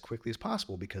happen as quickly as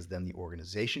possible, because then the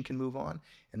organization can move on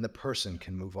and the person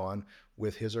can move on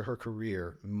with his or her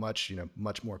career much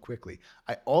more quickly.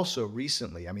 I also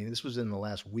recently, I mean, this was in the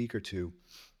last week or two,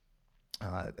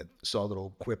 saw a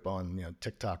little quip on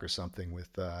TikTok or something with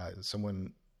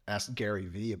someone asked Gary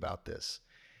V about this,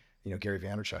 Gary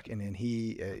Vaynerchuk, and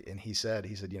he said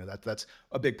that's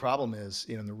a big problem is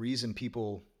the reason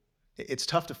people, it's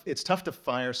tough to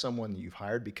fire someone that you've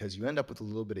hired because you end up with a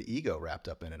little bit of ego wrapped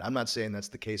up in it. I'm not saying that's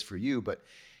the case for you, but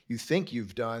you think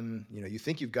you've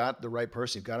got the right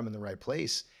person, you've got them in the right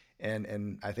place,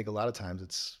 and I think a lot of times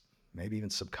it's maybe even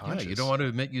Yeah, subconscious. you don't want to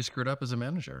admit you screwed up as a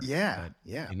manager. Yeah, That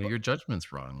yeah. your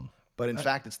judgment's wrong. But in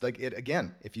fact, it's like it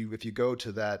again. If you go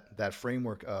to that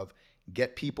framework of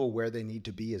get people where they need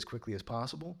to be as quickly as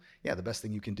possible, yeah, the best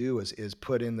thing you can do is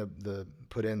put in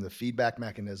the feedback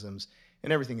mechanisms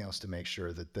and everything else to make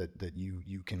sure that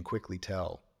you can quickly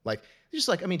tell. Like just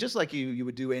like you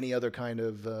would do any other kind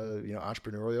of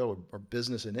entrepreneurial or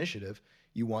business initiative,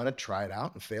 you want to try it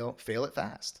out and fail it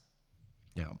fast.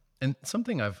 Yeah. And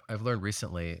something I've learned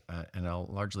recently, and I'll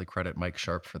largely credit Mike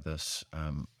Sharp for this,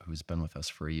 who's been with us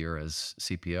for a year as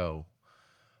CPO.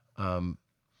 Um,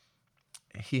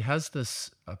 he has this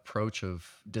approach of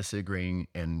disagreeing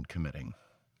and committing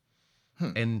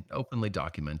Hmm. and openly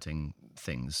documenting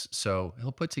things. So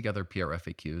he'll put together PR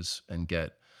FAQs and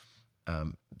get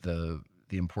the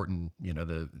important,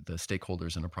 the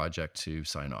stakeholders in a project to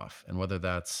sign off. And whether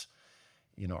that's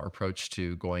our approach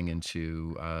to going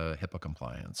into HIPAA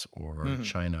compliance or Mm-hmm.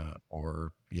 China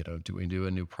or, do we do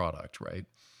a new product, right?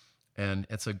 And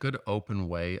it's a good open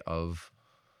way of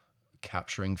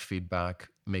capturing feedback,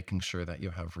 making sure that you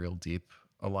have real deep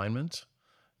alignment.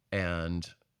 And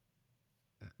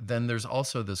then there's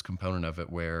also this component of it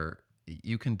where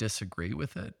you can disagree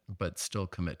with it, but still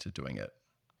commit to doing it.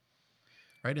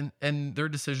 Right. And there are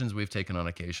decisions we've taken on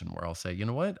occasion where I'll say, you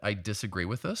know what, I disagree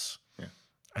with this. Yeah.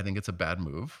 I think it's a bad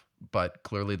move, but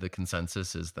clearly the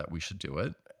consensus is that we should do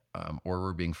it, or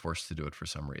we're being forced to do it for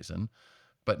some reason.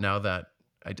 But now that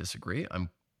I disagree, and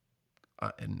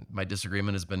my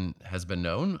disagreement has been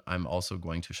known, I'm also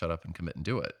going to shut up and commit and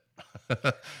do it,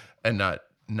 and not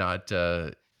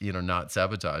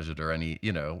sabotage it or any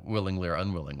willingly or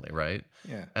unwillingly, right?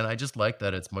 Yeah. And I just like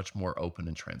that it's much more open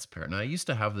and transparent. And I used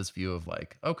to have this view of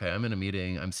like, okay, I'm in a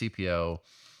meeting, I'm CPO,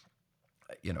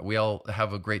 we all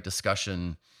have a great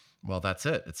discussion. Well, that's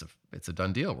it. It's a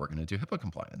done deal. We're going to do HIPAA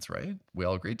compliance, right? We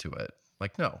all agreed to it.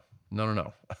 Like, no.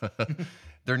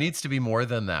 There needs to be more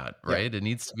than that, right? Yeah. It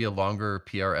needs to be a longer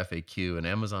PR FAQ, an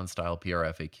Amazon style PR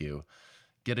FAQ.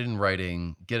 Get it in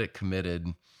writing, get it committed,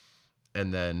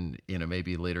 and then,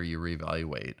 maybe later you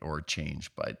reevaluate or change.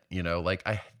 But,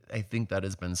 I think that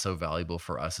has been so valuable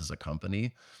for us as a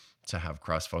company to have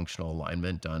cross-functional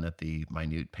alignment done at the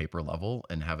minute paper level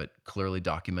and have it clearly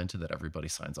documented that everybody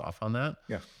signs off on that.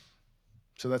 Yeah.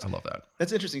 So I love that.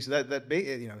 that's interesting. So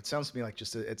it sounds to me like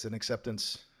just it's an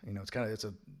acceptance.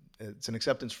 It's an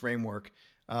acceptance framework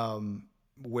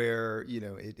where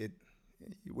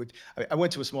I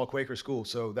went to a small Quaker school,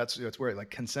 so that's where like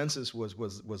consensus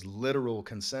was literal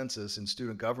consensus in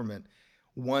student government.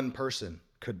 One person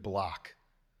could block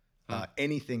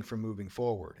anything from moving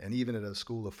forward, and even at a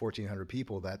school of 1,400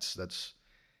 people, that's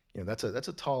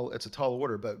a tall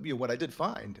order. But what I did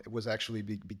find was actually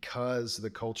because the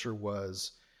culture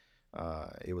was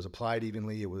it was applied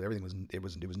evenly. It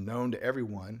was known to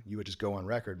everyone. You would just go on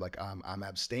record like I'm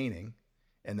abstaining,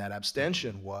 and that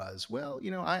abstention was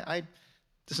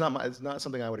it's not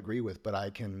something I would agree with, but I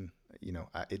can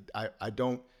I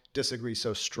don't disagree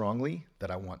so strongly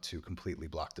that I want to completely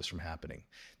block this from happening.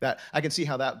 That I can see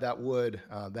how that would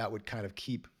kind of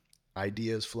keep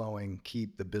ideas flowing,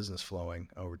 keep the business flowing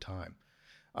over time.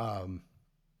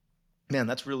 Man,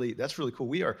 that's really cool.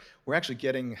 We're actually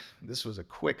getting, this was a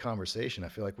quick conversation. I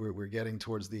feel like we're getting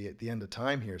towards the end of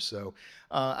time here. So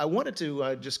I wanted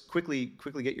to just quickly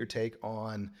get your take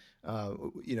on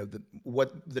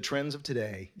what the trends of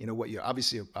today. You know what you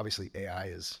obviously AI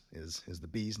is the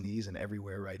bee's knees and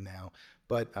everywhere right now.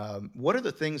 But what are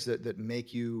the things that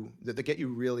make you that get you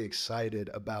really excited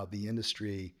about the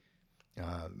industry,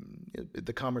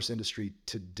 the commerce industry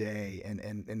today,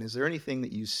 and is there anything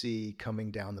that you see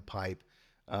coming down the pipe,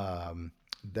 um,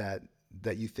 that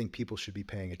you think people should be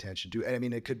paying attention to? I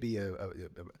mean, it could be a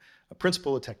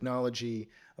principle, a technology,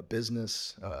 a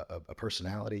business, a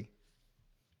personality.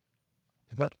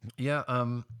 But yeah,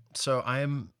 so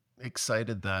I'm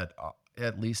excited that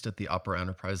at least at the upper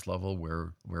enterprise level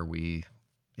where we,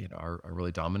 are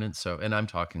really dominant. So, and I'm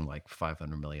talking like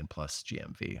 500 million plus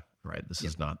GMV, right? Yep.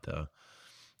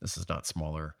 This is not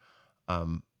smaller.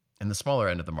 Um, in the smaller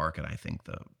end of the market, I think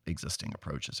the existing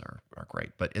approaches are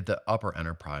great. But at the upper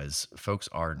enterprise, folks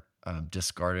are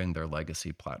discarding their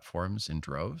legacy platforms in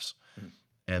droves, Mhm.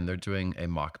 and they're doing a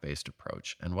mock based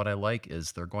approach. And what I like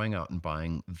is they're going out and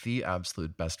buying the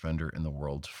absolute best vendor in the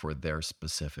world for their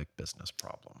specific business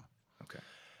problem. Okay.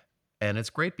 And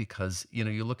it's great because,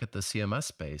 you look at the CMS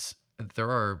space, there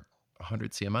are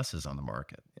 100 CMSs on the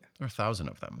market. Yeah. There are 1,000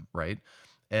 of them, right?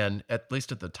 And at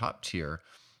least at the top tier,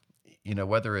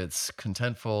 whether it's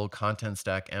Contentful, Content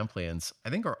Stack, Amplience, I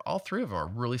think all three of them are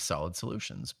really solid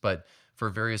solutions. But for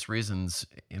various reasons,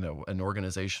 an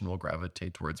organization will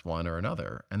gravitate towards one or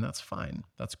another, and that's fine.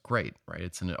 That's great, right?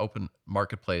 It's an open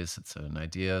marketplace. It's an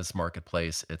ideas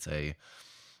marketplace.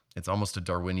 It's almost a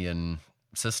Darwinian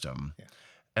system, Yeah.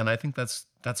 and I think that's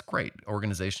great.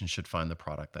 Organizations should find the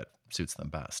product that suits them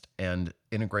best, and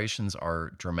integrations are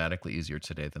dramatically easier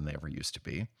today than they ever used to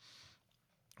be.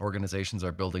 Organizations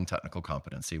are building technical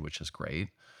competency, which is great.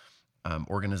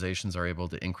 Organizations are able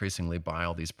to increasingly buy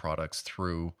all these products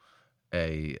through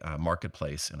a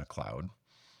marketplace in a cloud.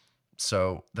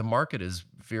 So the market is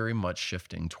very much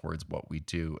shifting towards what we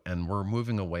do. And we're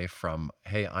moving away from,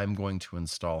 hey, I'm going to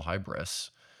install Hybris,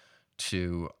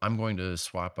 to I'm going to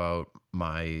swap out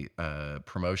my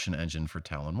promotion engine for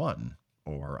Talon 1,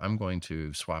 or I'm going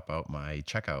to swap out my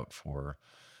checkout for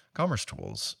Commerce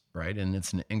Tools, right? And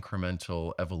it's an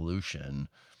incremental evolution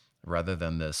rather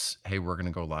than this, hey, we're going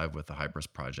to go live with the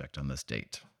Hybris project on this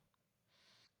date.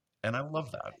 And I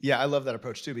love that. Yeah, I love that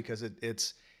approach too because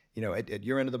it's at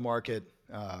your end of the market,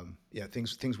 yeah,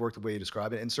 things work the way you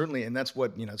describe it, and certainly, and that's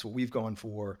what that's what we've gone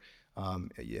for, on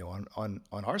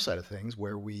our side of things,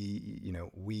 where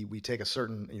we take a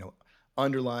certain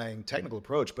underlying technical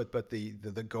approach, but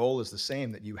the goal is the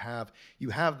same, that you have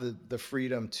the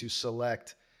freedom to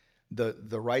select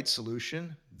the right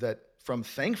solution, that from,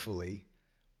 thankfully,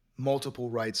 multiple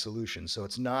right solutions. So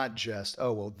it's not just,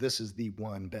 oh, well, this is the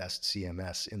one best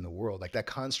CMS in the world. Like, that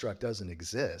construct doesn't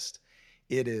exist.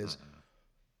 It is,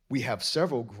 we have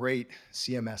several great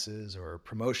CMSs or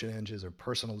promotion engines or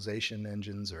personalization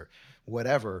engines or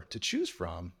whatever to choose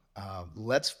from.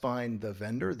 Let's find the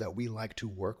vendor that we like to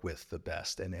work with the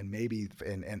best, and maybe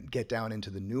and get down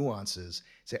into the nuances.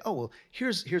 Say, oh, well,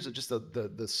 here's just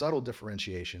the subtle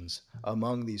differentiations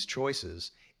among these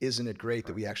choices. Isn't it great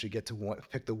that we actually get to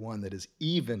pick the one that is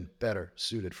even better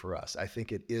suited for us? I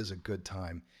think it is a good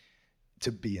time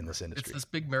to be in this It's industry. this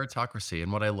big meritocracy.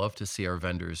 And what I love to see are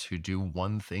vendors who do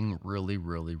one thing really,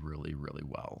 really, really, really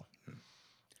well.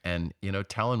 And,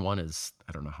 Talon 1 is,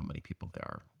 I don't know how many people there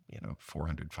are,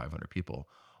 400, 500 people.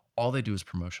 All they do is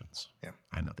promotions. Yeah.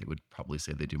 I know they would probably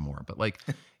say they do more, but like,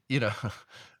 you know,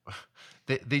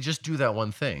 they just do that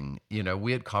one thing.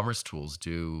 We had Commerce Tools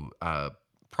do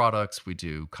products, we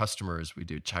do customers, we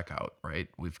do checkout, right?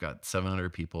 We've got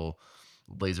 700 people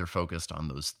laser focused on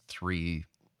those three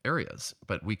areas,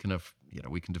 but we can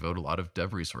devote a lot of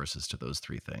dev resources to those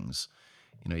three things.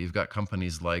 You've got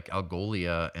companies like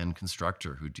Algolia and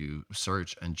Constructor who do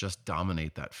search and just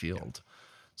dominate that field.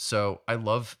 So I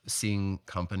love seeing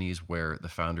companies where the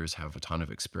founders have a ton of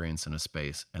experience in a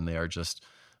space and they are just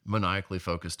maniacally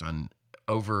focused on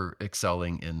over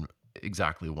excelling in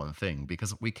exactly one thing,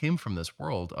 because we came from this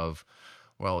world of,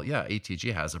 well, yeah,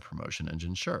 ATG has a promotion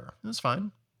engine. Sure. That's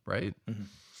fine. Right. Mhm.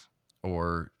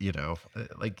 Or,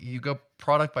 like you go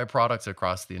product by product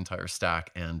across the entire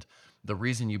stack. And the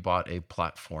reason you bought a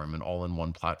platform, an all in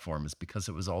one platform, is because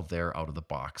it was all there out of the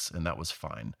box, and that was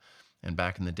fine. And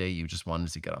back in the day, you just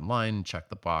wanted to get online, check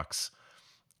the box,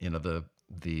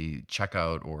 the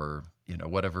checkout, or,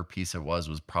 whatever piece it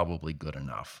was probably good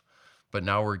enough. But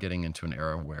now we're getting into an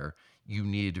era where you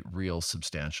need real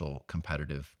substantial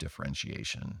competitive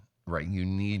differentiation, right? You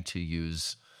need to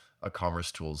use a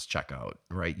Commerce Tools checkout,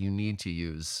 right? You need to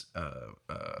use,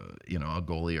 a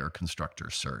goalie or constructor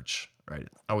search, right?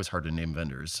 Always hard to name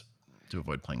vendors to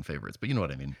avoid playing favorites, but you know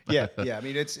what I mean. Yeah, yeah. I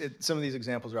mean, some of these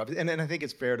examples are obvious, and I think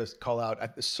it's fair to call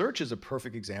out. Search is a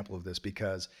perfect example of this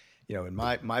because, in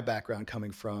my background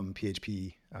coming from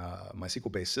PHP,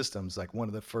 MySQL based systems, like one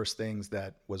of the first things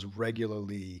that was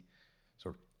regularly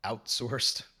sort of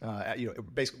outsourced,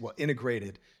 basically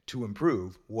integrated to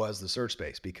improve was the search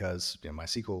space because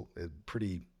MySQL is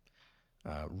pretty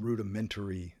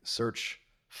rudimentary search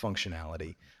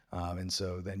functionality. And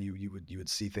so then you would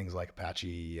see things like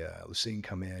Apache Lucene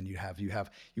come in.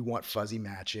 You want fuzzy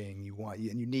matching.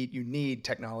 You need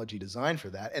technology design for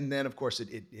that. And then of course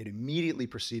it immediately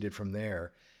proceeded from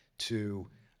there to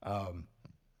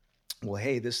well,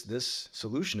 hey, this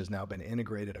solution has now been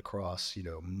integrated across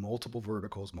multiple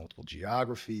verticals, multiple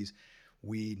geographies.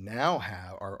 We now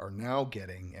are now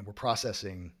getting, and we're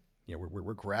processing.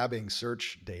 We're grabbing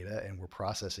search data and we're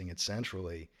processing it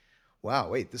centrally. Wow,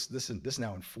 wait, this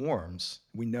now informs.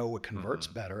 We know what converts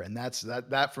better, and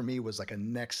that for me was like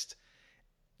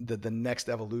the next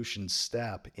evolution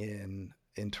step in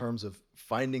terms of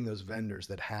finding those vendors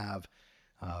that have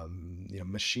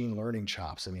machine learning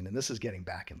chops. I mean, and this is getting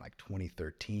back in like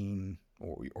 2013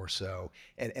 or so,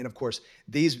 and of course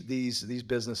these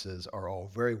businesses are all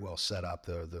very well set up.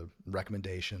 The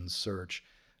recommendations, search,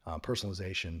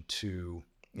 personalization to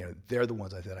they're the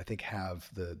ones that I think have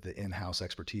the in-house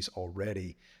expertise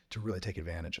already to really take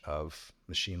advantage of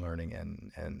machine learning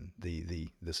and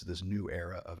this new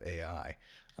era of AI.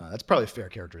 That's probably a fair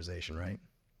characterization, right?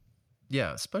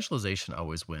 Yeah, specialization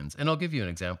always wins. And I'll give you an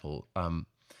example.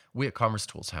 We at Commerce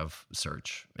Tools have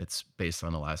search. It's based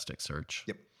on Elasticsearch.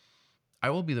 Yep. I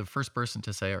will be the first person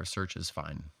to say our search is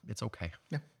fine. It's okay.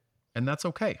 Yeah. And that's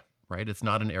okay, right? It's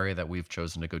not an area that we've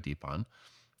chosen to go deep on.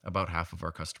 About half of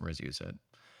our customers use it.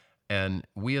 And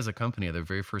we as a company are the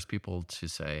very first people to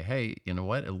say, hey, you know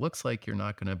what? It looks like you're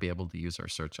not going to be able to use our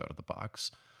search out of the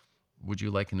box. Would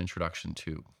you like an introduction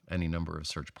to any number of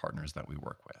search partners that we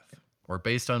work with? Or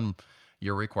based on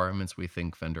your requirements, we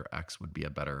think vendor X would be a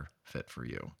better fit for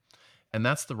you. And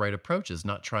that's the right approach, is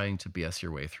not trying to BS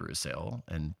your way through a sale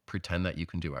and pretend that you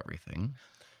can do everything.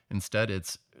 Instead,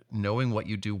 it's knowing what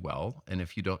you do well. And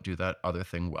if you don't do that other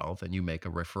thing well, then you make a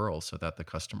referral so that the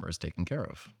customer is taken care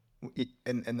of.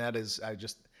 And that is,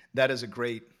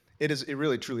 it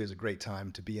really truly is a great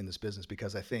time to be in this business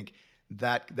because I think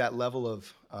that level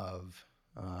of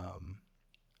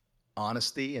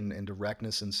honesty and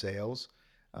directness in sales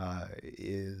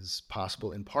is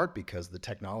possible in part because the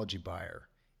technology buyer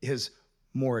is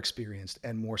more experienced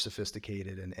and more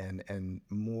sophisticated and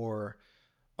more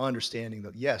understanding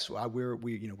that yes,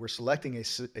 we're selecting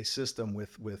a system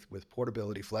with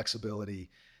portability,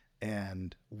 flexibility,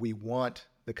 and we want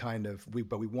the kind of we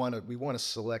want to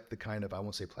select the kind of, I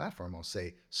won't say platform, I'll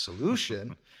say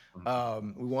solution. We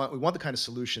want the kind of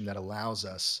solution that allows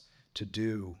us to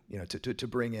do to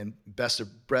bring in best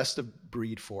of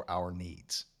breed for our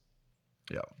needs.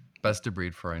 Yeah. Best of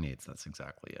breed for our needs. That's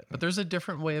exactly it. But there's a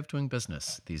different way of doing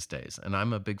business these days, and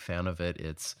I'm a big fan of it.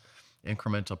 It's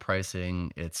incremental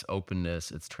pricing, it's openness,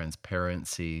 it's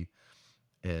transparency,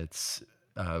 it's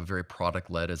very product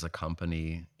led as a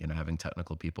company. Having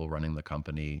technical people running the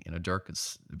company. Dirk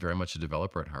is very much a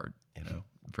developer at heart.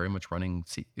 Very much running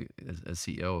as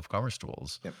CEO of Commerce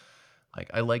Tools. Yep. Like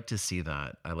I like to see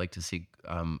that. I like to see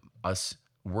us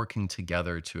working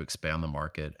together to expand the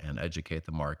market and educate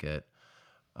the market.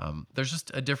 There's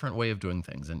just a different way of doing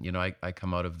things. And, I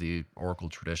come out of the Oracle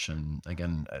tradition.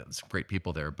 Again, it's great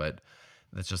people there, but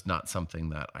that's just not something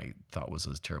that I thought was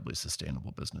a terribly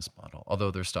sustainable business model.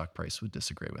 Although their stock price would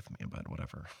disagree with me, but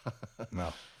whatever.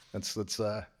 Well,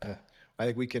 I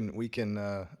think we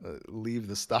can leave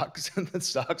the stocks and the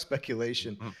stock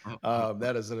speculation.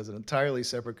 That is an entirely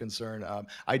separate concern.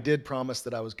 I did promise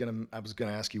that I was gonna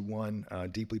ask you one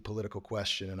deeply political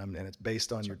question, and it's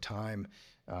based on your time.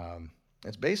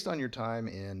 It's based on your time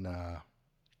in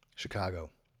Chicago.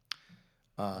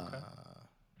 Okay.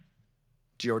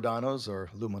 Giordano's or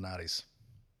Illuminati's?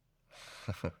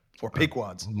 Or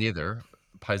Pequod's? Neither.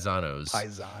 Paisanos.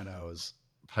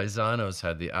 Paisanos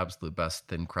had the absolute best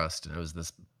thin crust, and it was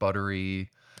this buttery.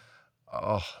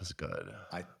 Oh, it was good.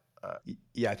 I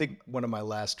think one of my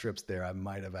last trips there, I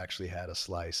might have actually had a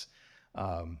slice.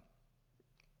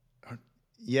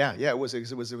 Yeah, it was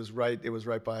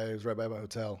right by my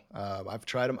hotel. I've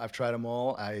tried them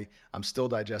all. I'm still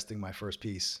digesting my first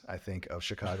piece, I think, of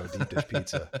Chicago deep dish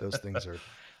pizza.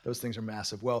 Those things are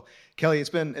massive. Well, Kelly, it's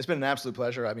been an absolute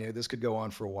pleasure. I mean, this could go on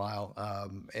for a while.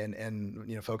 And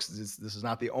you know, folks, this is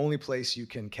not the only place you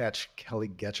can catch Kelly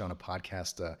Goetsch on a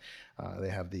podcast. They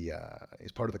have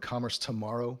he's part of the Commerce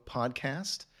Tomorrow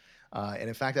podcast. And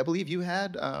in fact, I believe you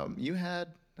had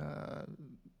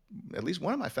at least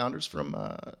one of my founders from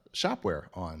Shopware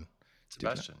on.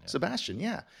 Sebastian, yeah. Sebastian,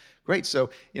 yeah, great. So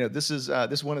you know, this is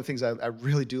one of the things I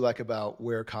really do like about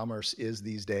where commerce is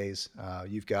these days.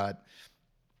 You've got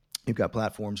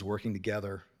platforms working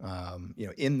together, you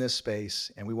know, in this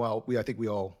space, and I think we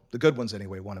all, the good ones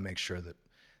anyway, want to make sure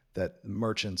that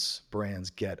merchants, brands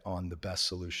get on the best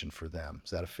solution for them.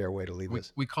 Is that a fair way to leave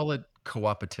this? We call it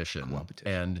co-opetition.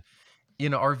 Co-opetition.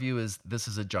 And our view is this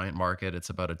is a giant market. It's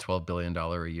about a $12 billion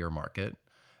a year market.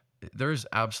 There's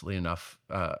absolutely enough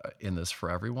in this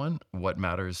for everyone. What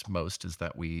matters most is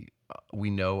that we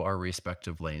know our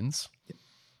respective lanes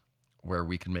where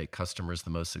we can make customers the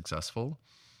most successful.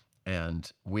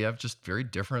 And we have just very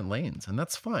different lanes, and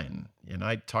that's fine. And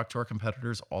I talk to our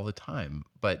competitors all the time,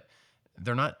 but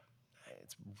they're not,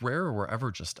 it's rare we're ever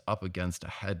just up against a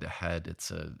head to head. It's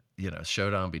a,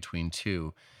 showdown between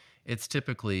two. It's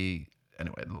typically,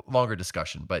 anyway, longer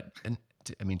discussion, but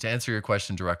I mean, to answer your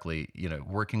question directly,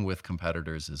 working with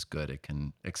competitors is good. It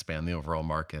can expand the overall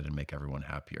market and make everyone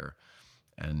happier.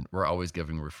 And we're always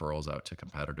giving referrals out to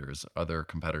competitors. Other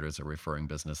competitors are referring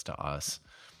business to us.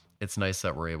 It's nice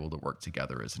that we're able to work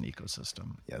together as an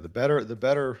ecosystem. Yeah, the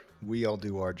better we all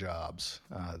do our jobs,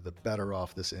 the better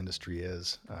off this industry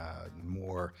is.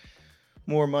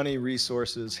 More money,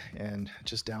 resources, and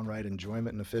just downright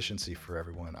enjoyment and efficiency for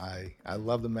everyone. I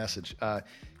love the message.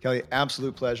 Kelly,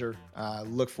 absolute pleasure.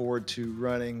 Look forward to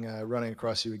running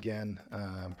across you again,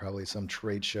 probably some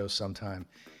trade show sometime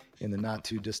in the not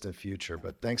too distant future.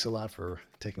 But thanks a lot for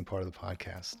taking part of the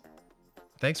podcast.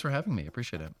 Thanks for having me.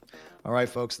 Appreciate it. All right,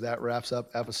 folks, that wraps up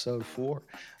episode 4.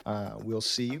 We'll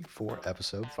see you for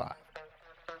episode 5.